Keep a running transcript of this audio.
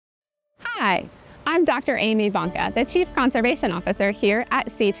Hi, I'm Dr. Amy Bonka, the Chief Conservation Officer here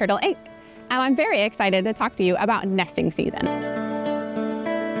at Sea Turtle Inc., and I'm very excited to talk to you about nesting season.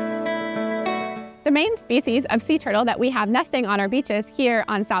 The main species of sea turtle that we have nesting on our beaches here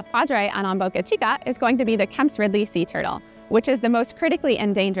on South Padre and on Boca Chica is going to be the Kemp's Ridley sea turtle, which is the most critically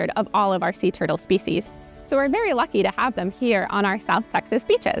endangered of all of our sea turtle species. So we're very lucky to have them here on our South Texas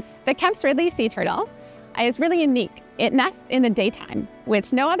beaches. The Kemp's Ridley sea turtle is really unique. It nests in the daytime,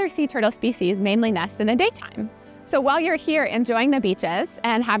 which no other sea turtle species mainly nests in the daytime. So while you're here enjoying the beaches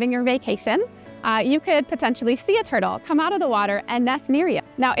and having your vacation, you could potentially see a turtle come out of the water and nest near you.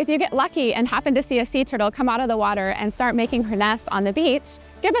 Now, if you get lucky and happen to see a sea turtle come out of the water and start making her nest on the beach,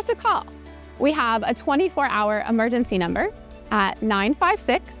 give us a call. We have a 24-hour emergency number at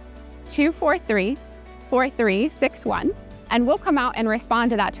 956-243-4361. And we'll come out and respond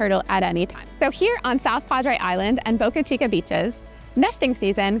to that turtle at any time. So here on South Padre Island and Boca Chica beaches, nesting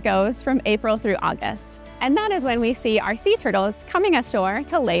season goes from April through August. And that is when we see our sea turtles coming ashore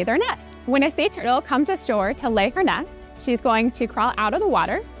to lay their nest. When a sea turtle comes ashore to lay her nest, she's going to crawl out of the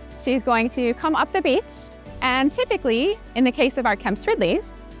water, she's going to come up the beach, and typically, in the case of our Kemp's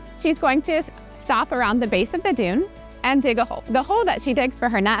Ridleys, she's going to stop around the base of the dune and dig a hole. The hole that she digs for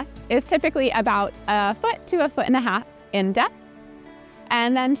her nest is typically about 1 foot to 1.5 feet in depth.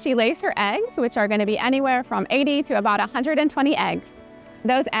 And then she lays her eggs, which are going to be anywhere from 80 to about 120 eggs.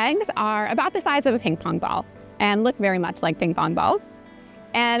 Those eggs are about the size of a ping pong ball and look very much like ping pong balls.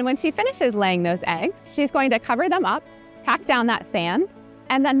 And when she finishes laying those eggs, she's going to cover them up, pack down that sand,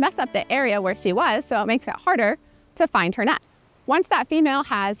 and then mess up the area where she was, so it makes it harder to find her nest. Once that female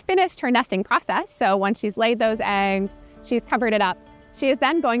has finished her nesting process, so once she's laid those eggs, she's covered it up, she is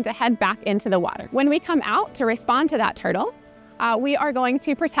then going to head back into the water. When we come out to respond to that turtle, we are going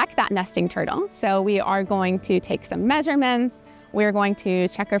to protect that nesting turtle. So we are going to take some measurements, we're going to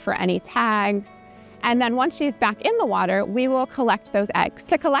check her for any tags, and then once she's back in the water, we will collect those eggs.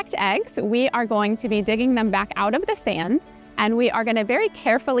 To collect eggs, we are going to be digging them back out of the sand, and we are going to very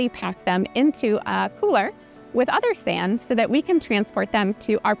carefully pack them into a cooler with other sand so that we can transport them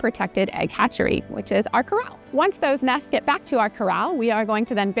to our protected egg hatchery, which is our corral. Once those nests get back to our corral, we are going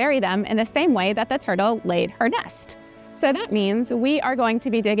to then bury them in the same way that the turtle laid her nest. So that means we are going to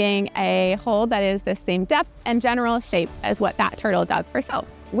be digging a hole that is the same depth and general shape as what that turtle dug herself.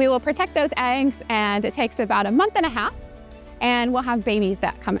 We will protect those eggs, and it takes about 1.5 months, and we'll have babies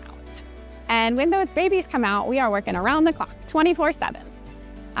that come out. And when those babies come out, we are working around the clock, 24/7.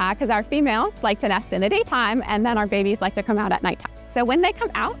 Because our females like to nest in the daytime, and then our babies like to come out at nighttime. So when they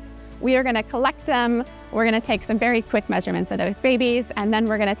come out, we are going to collect them, we're going to take some very quick measurements of those babies, and then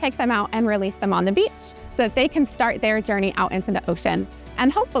we're going to take them out and release them on the beach so that they can start their journey out into the ocean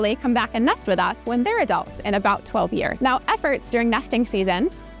and hopefully come back and nest with us when they're adults in about 12 years. Now, efforts during nesting season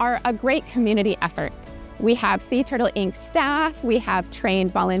are a great community effort. We have Sea Turtle Inc. staff, we have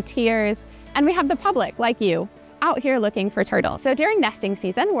trained volunteers, and we have the public, like you, out here looking for turtles. So during nesting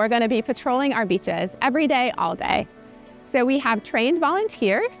season, we're going to be patrolling our beaches every day, all day. So we have trained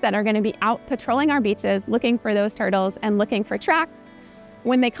volunteers that are going to be out patrolling our beaches, looking for those turtles and looking for tracks.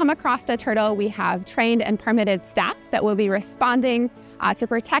 When they come across a turtle, we have trained and permitted staff that will be responding to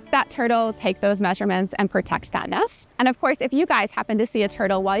protect that turtle, take those measurements, and protect that nest. And of course, if you guys happen to see a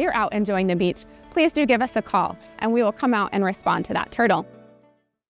turtle while you're out enjoying the beach, please do give us a call, and we will come out and respond to that turtle.